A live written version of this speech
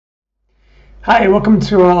Hi, welcome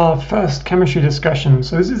to our first chemistry discussion.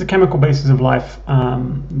 So this is the chemical basis of life,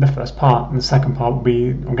 the first part, and the second part will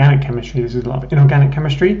be organic chemistry. This is a lot of inorganic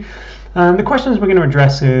chemistry. The questions we're going to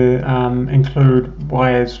address include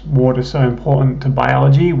why is water so important to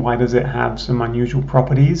biology, why does it have some unusual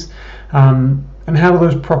properties, and how do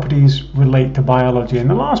those properties relate to biology. And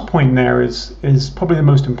the last point there is probably the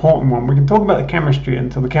most important one. We can talk about the chemistry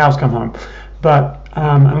until the cows come home, but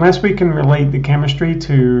unless we can relate the chemistry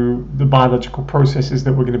to the biological processes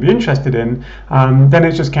that we're going to be interested in, then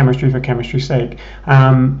it's just chemistry for chemistry's sake.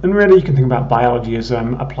 And really you can think about biology as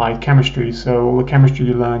applied chemistry. So all the chemistry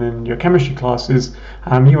you learn in your chemistry classes,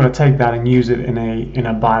 you want to take that and use it in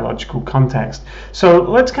a biological context. So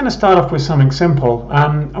let's kind of start off with something simple.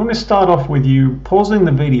 I'm going to start off with you pausing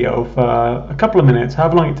the video for a couple of minutes,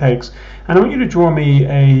 however long it takes, and I want you to draw me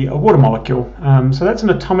a water molecule. So that's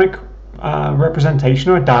an atomic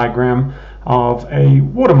representation or a diagram of a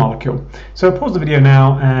water molecule. So pause the video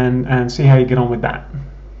now and see how you get on with that.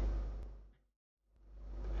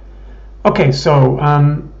 Okay, so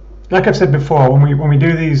like I've said before, when we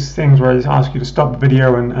do these things where I just ask you to stop the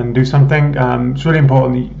video and do something, it's really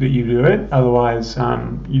important that you do it, otherwise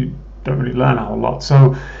you don't really learn a whole lot.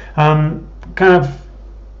 So kind of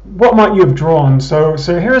what might you have drawn? So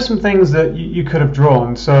here are some things that you could have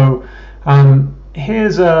drawn. So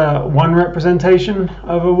here's one representation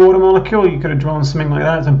of a water molecule. You could have drawn something like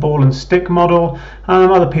that. It's a ball and stick model.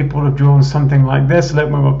 Other people would have drawn something like this, a little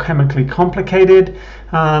more chemically complicated.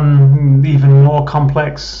 Even more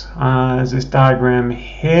complex is this diagram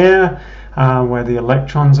here, where the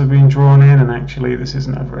electrons have been drawn in, and actually this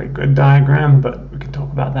isn't a very good diagram, but we can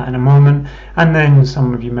talk about that in a moment. And then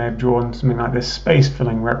some of you may have drawn something like this space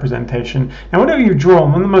filling representation. Now whatever you've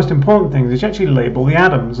drawn, one of the most important things is you actually label the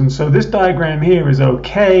atoms. And so this diagram here is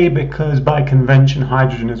okay because by convention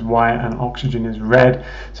hydrogen is white and oxygen is red.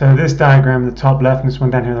 So this diagram, the top left, and this one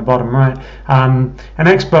down here in the bottom right, an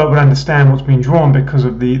expert would understand what's been drawn because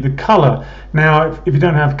of the color. Now if you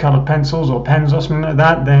don't have colored pencils or pens or something like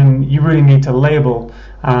that, then you really need to label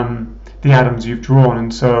the atoms you've drawn.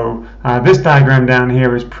 And so this diagram down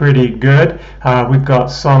here is pretty good. We've got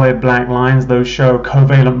solid black lines. Those show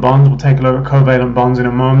covalent bonds. We'll take a look at covalent bonds in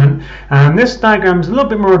a moment. And this diagram is a little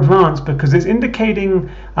bit more advanced because it's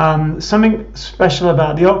indicating something special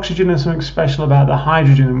about the oxygen and something special about the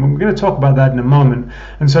hydrogen, and we're going to talk about that in a moment.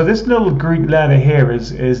 And so this little Greek letter here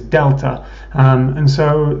is delta, and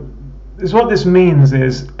so what this means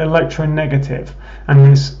is electronegative, and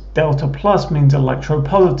this delta plus means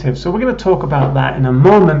electropositive. So we're going to talk about that in a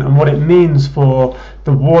moment and what it means for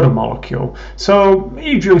the water molecule. So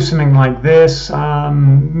you drew something like this.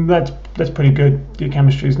 That's pretty good. Your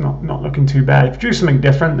chemistry is not looking too bad. If you drew something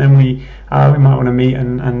different, then we might want to meet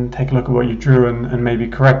and take a look at what you drew and maybe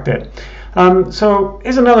correct it. So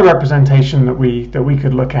here's another representation that we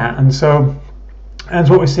could look at. And so as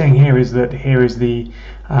what we're seeing here is that here is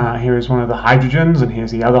one of the hydrogens, and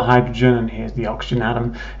here's the other hydrogen, and here's the oxygen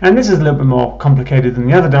atom. And this is a little bit more complicated than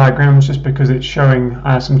the other diagrams just because it's showing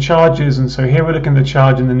some charges. And so here we're looking at the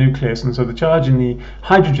charge in the nucleus, and so the charge in the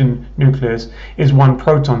hydrogen nucleus is 1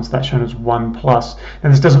 proton, so that's shown as 1 plus.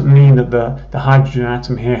 And this doesn't mean that the hydrogen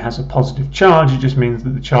atom here has a positive charge, it just means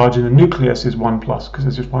that the charge in the nucleus is 1 plus because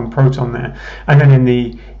there's just 1 proton there. And then in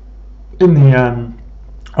the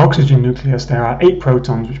oxygen nucleus there are 8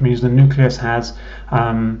 protons, which means the nucleus has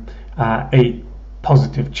 8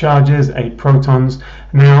 positive charges, 8 protons.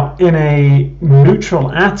 Now in a neutral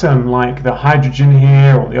atom like the hydrogen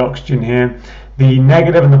here or the oxygen here, the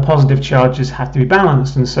negative and the positive charges have to be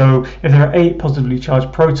balanced. And so if there are 8 positively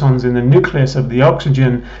charged protons in the nucleus of the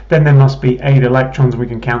oxygen, then there must be 8 electrons. We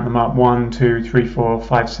can count them up: 1, 2, 3, 4,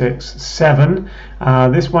 5, 6, 7.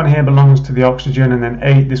 This one here belongs to the oxygen, and then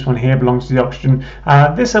 8. This one here belongs to the oxygen.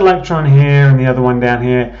 This electron here and the other one down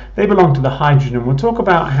here, they belong to the hydrogen. We'll talk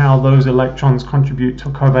about how those electrons contribute to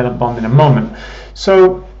a covalent bond in a moment.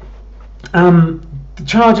 So the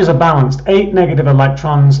charges are balanced: 8 negative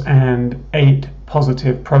electrons and 8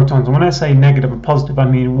 positive protons. And when I say negative and positive, I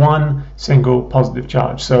mean one single positive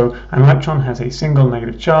charge. So an electron has a single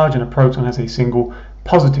negative charge and a proton has a single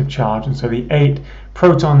positive charge. And so the 8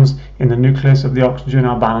 protons in the nucleus of the oxygen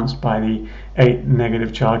are balanced by the 8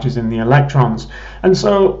 negative charges in the electrons. And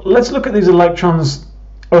so let's look at these electrons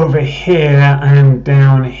over here and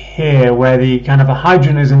down here, where the kind of a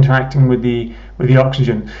hydrogen is interacting with the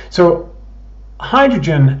oxygen. So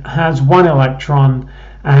hydrogen has 1 electron,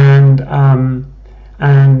 and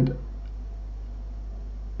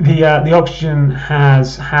the oxygen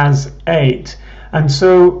has 8. And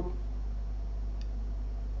so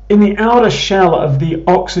in the outer shell of the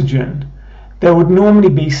oxygen, there would normally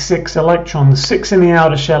be 6 electrons, 6 in the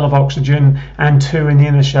outer shell of oxygen and 2 in the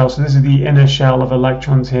inner shell. So this is the inner shell of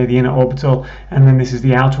electrons here, the inner orbital, and then this is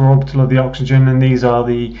the outer orbital of the oxygen, and these are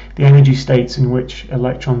the energy states in which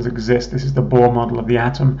electrons exist. This is the Bohr model of the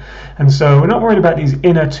atom. And so we're not worried about these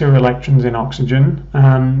inner 2 electrons in oxygen.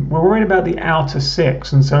 We're worried about the outer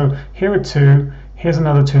 6. And so here are 2. Here's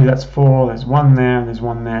another 2, that's 4, there's 1 there, and there's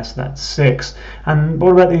 1 there, so that's 6. And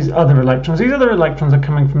what about these other electrons? These other electrons are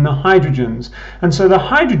coming from the hydrogens. And so the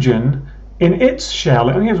hydrogen, in its shell,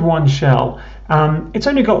 it only has 1 shell. It's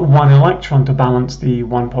only got 1 electron to balance the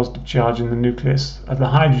 1 positive charge in the nucleus of the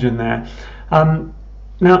hydrogen there.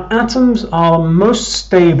 Now, atoms are most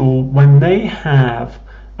stable when they have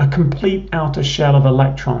a complete outer shell of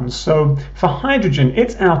electrons. So for hydrogen,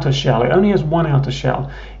 its outer shell, it only has 1 outer shell.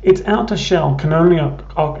 Its outer shell can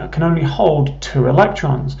only hold 2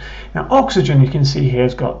 electrons. Now oxygen, you can see here,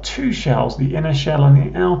 has got 2 shells, the inner shell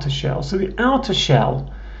and the outer shell. So the outer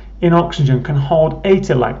shell in oxygen can hold 8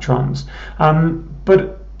 electrons.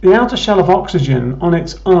 But the outer shell of oxygen on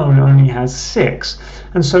its own only has 6.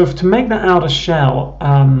 And so to make that outer shell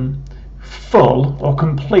full or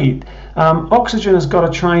complete, oxygen has got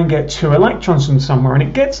to try and get 2 electrons from somewhere, and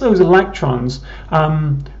it gets those electrons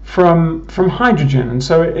from hydrogen. And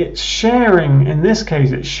so it's sharing, in this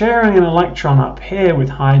case, it's sharing an electron up here with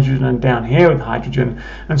hydrogen and down here with hydrogen.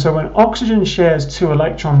 And so when oxygen shares 2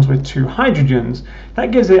 electrons with 2 hydrogens,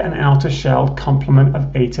 that gives it an outer shell complement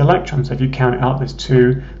of 8 electrons. So if you count it out, there's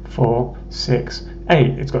 2, 4, 6,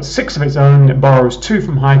 8. It's got 6 of its own, it borrows 2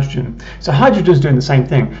 from hydrogen. So hydrogen is doing the same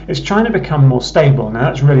thing. It's trying to become more stable. Now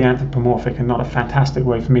that's really anthropomorphic and not a fantastic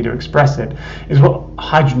way for me to express it. Is what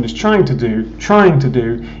hydrogen is trying to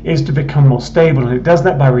do is to become more stable, and it does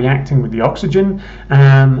that by reacting with the oxygen,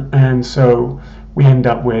 and so we end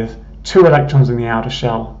up with 2 electrons in the outer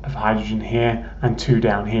shell of hydrogen here and 2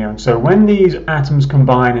 down here. And so when these atoms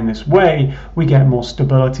combine in this way, we get more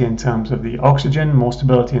stability in terms of the oxygen, more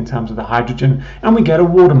stability in terms of the hydrogen, and we get a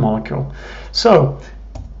water molecule. So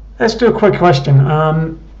let's do a quick question.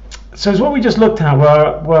 So as what we just looked at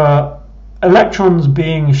were electrons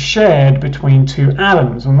being shared between 2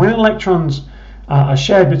 atoms. And when electrons are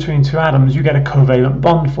shared between 2 atoms, you get a covalent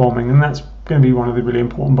bond forming, and that's going to be one of the really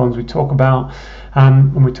important bonds we talk about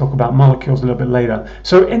when we talk about molecules a little bit later.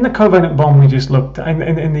 So in the covalent bond we just looked at,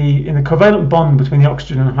 in the covalent bond between the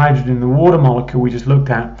oxygen and hydrogen, the water molecule we just looked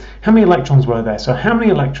at, how many electrons were there? So how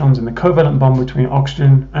many electrons in the covalent bond between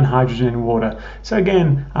oxygen and hydrogen in water? So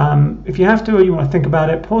again, if you have to or you want to think about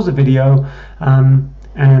it, pause the video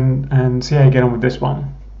and see how you get on with this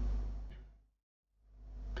one.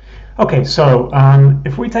 Okay, so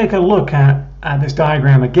if we take a look at this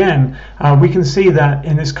diagram again, we can see that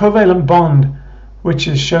in this covalent bond, which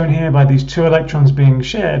is shown here by these 2 electrons being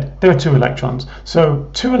shared, there are 2 electrons. So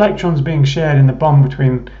 2 electrons being shared in the bond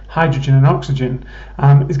between hydrogen and oxygen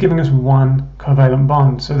is giving us 1 covalent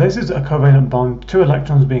bond. So this is a covalent bond, 2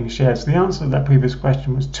 electrons being shared. So the answer to that previous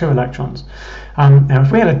question was 2 electrons. Now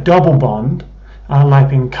if we had a double bond,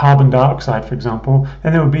 like in carbon dioxide, for example,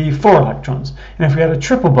 then there would be 4 electrons. And if we had a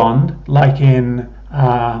triple bond, like in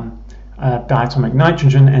diatomic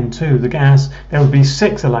nitrogen, N2, the gas, there would be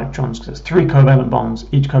 6 electrons, because it's 3 covalent bonds,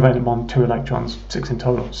 each covalent bond 2 electrons, 6 in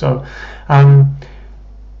total. So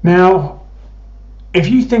now, if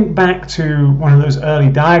you think back to one of those early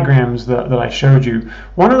diagrams that I showed you,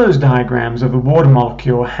 one of those diagrams of the water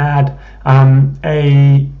molecule had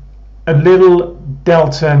a little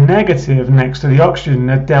delta negative next to the oxygen,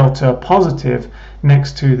 a delta positive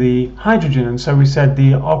next to the hydrogen, and so we said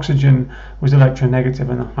the oxygen was electronegative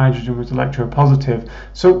and the hydrogen was electropositive.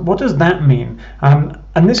 So what does that mean?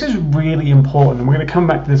 And this is really important, and we're going to come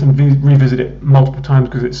back to this and revisit it multiple times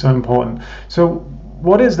because it's so important. So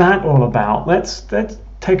what is that all about? Let's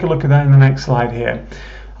take a look at that in the next slide here.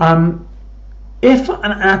 If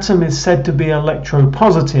an atom is said to be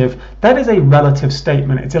electropositive, that is a relative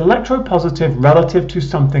statement. It's electropositive relative to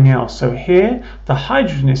something else. So here, the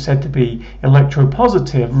hydrogen is said to be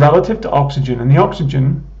electropositive relative to oxygen, and the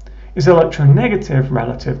oxygen is electronegative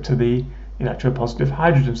relative to the electropositive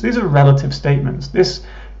hydrogen. So these are relative statements. This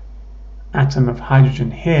atom of hydrogen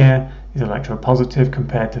here is electropositive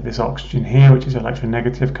compared to this oxygen here, which is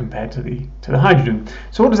electronegative compared to the hydrogen.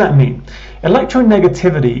 So what does that mean?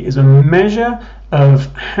 Electronegativity is a measure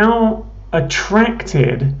of how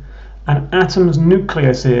attracted an atom's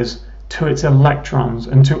nucleus is to its electrons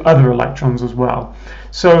and to other electrons as well.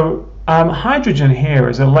 So hydrogen here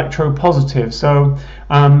is electropositive, so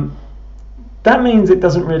that means it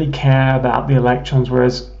doesn't really care about the electrons,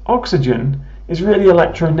 whereas oxygen is really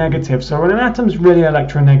electronegative. So when an atom's really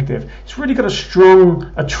electronegative, it's really got a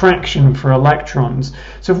strong attraction for electrons.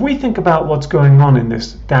 So if we think about what's going on in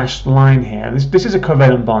this dashed line here, this is a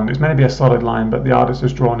covalent bond. It's meant to be a solid line, but the artist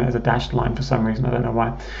has drawn it as a dashed line for some reason. I don't know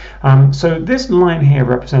why. So this line here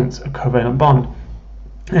represents a covalent bond.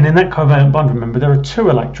 And in that covalent bond, remember, there are 2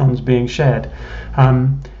 electrons being shared.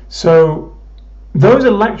 So those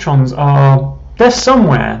electrons they're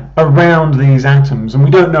somewhere around these atoms, and we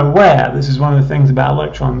don't know where. This is one of the things about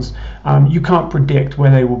electrons. You can't predict where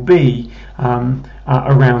they will be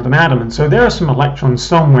around an atom. And so there are some electrons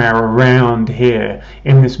somewhere around here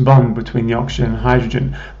in this bond between the oxygen and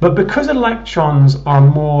hydrogen. But because electrons are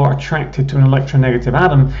more attracted to an electronegative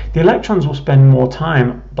atom, the electrons will spend more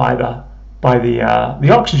time by the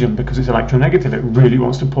oxygen because it's electronegative. It really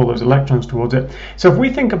wants to pull those electrons towards it. So if we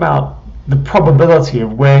think about the probability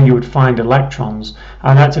of where you would find electrons,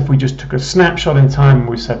 and that's if we just took a snapshot in time and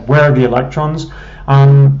we said where are the electrons,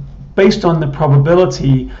 based on the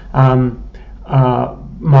probability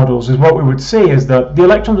models, is what we would see is that the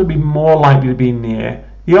electrons would be more likely to be near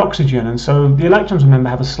the oxygen, and so the electrons, remember,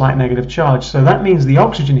 have a slight negative charge. So that means the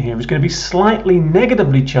oxygen here is going to be slightly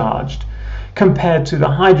negatively charged compared to the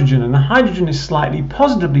hydrogen, and the hydrogen is slightly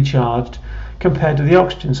positively charged compared to the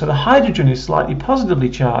oxygen. So the hydrogen is slightly positively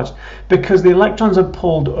charged because the electrons are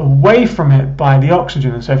pulled away from it by the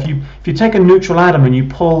oxygen. And so if you take a neutral atom and you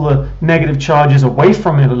pull the negative charges away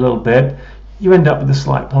from it a little bit, you end up with a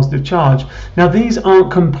slight positive charge. Now these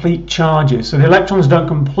aren't complete charges, so the electrons don't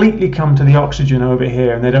completely come to the oxygen over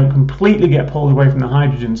here and they don't completely get pulled away from the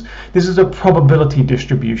hydrogens. This is a probability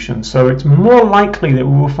distribution, so it's more likely that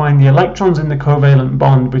we will find the electrons in the covalent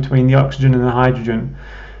bond between the oxygen and the hydrogen,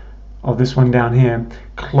 of this one down here,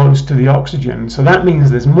 close to the oxygen. So that means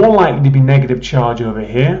there's more likely to be negative charge over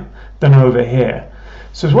here than over here.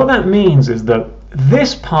 So what that means is that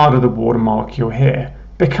this part of the water molecule here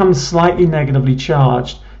becomes slightly negatively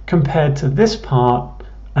charged compared to this part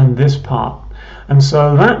and this part. And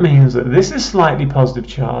so that means that this is slightly positive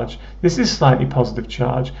charge, this is slightly positive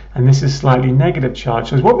charge, and this is slightly negative charge.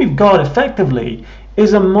 So what we've got effectively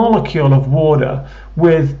is a molecule of water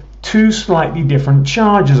with 2 slightly different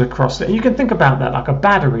charges across it. And you can think about that like a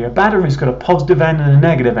battery. A battery's got a positive end and a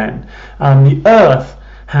negative end. The Earth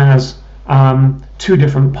has 2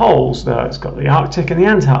 different poles. It's got the Arctic and the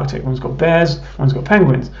Antarctic. One's got bears, one's got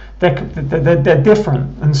penguins. They're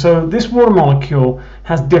different. And so this water molecule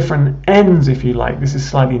has different ends, if you like. This is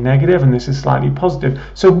slightly negative and this is slightly positive.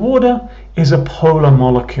 So water is a polar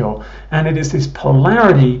molecule, and it is this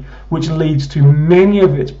polarity which leads to many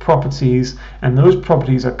of its properties, and those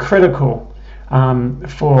properties are critical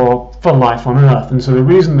for life on Earth. And so the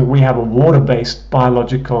reason that we have a water-based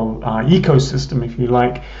biological ecosystem, if you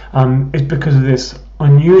like, is because of this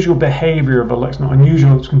unusual behavior of electrons. Not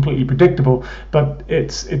unusual, it's completely predictable, but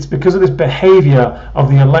it's because of this behavior of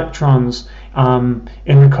the electrons in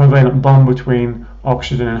the covalent bond between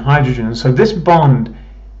oxygen and hydrogen. And so this bond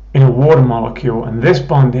in a water molecule and this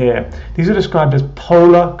bond here, these are described as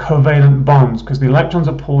polar covalent bonds because the electrons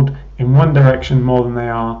are pulled in one direction more than they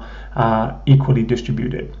are equally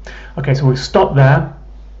distributed. Okay, so we'll stop there.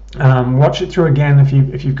 Watch it through again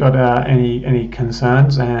if you've got any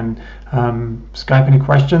concerns, and Skype any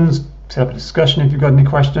questions, set up a discussion if you've got any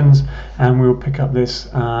questions, and we'll pick up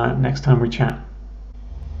this next time we chat.